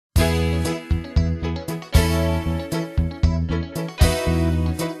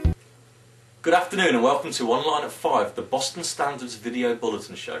Good afternoon and welcome to Online at 5, the Boston Standards video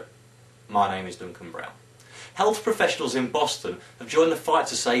bulletin show. My name is Duncan Brown. Health professionals in Boston have joined the fight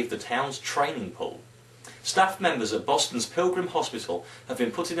to save the town's training pool. Staff members at Boston's Pilgrim Hospital have been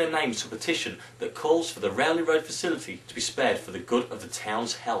putting their names to a petition that calls for the Rowley Road facility to be spared for the good of the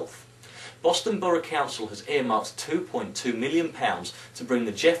town's health. Boston Borough Council has earmarked £2.2 million to bring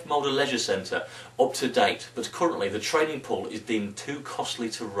the Jeff Mulder Leisure Centre up to date, but currently the training pool is deemed too costly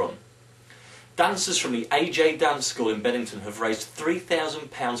to run. Dancers from the AJ Dance School in Bennington have raised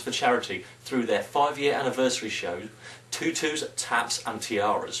 £3,000 for charity through their 5-year anniversary show, Tutus, Taps and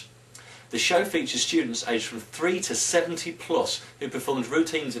Tiaras. The show features students aged from 3 to 70 plus who performed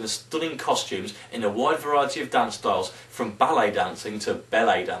routines in stunning costumes in a wide variety of dance styles, from ballet dancing to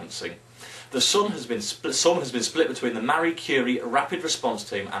ballet dancing. The sum has been split between the Marie Curie Rapid Response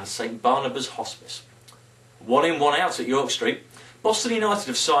Team and St Barnabas Hospice. 1 in, 1 out at York Street. Boston United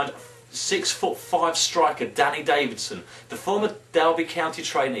have signed 6'5" striker Danny Davidson. The former Derby County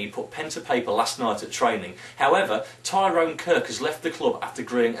trainee put pen to paper last night at training. However, Tyrone Kirk has left the club after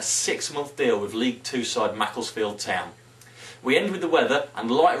agreeing a 6-month deal with League Two side Macclesfield Town. We end with the weather, and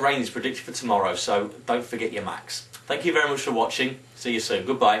light rain is predicted for tomorrow, so don't forget your max. Thank you very much for watching. See you soon.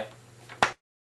 Goodbye.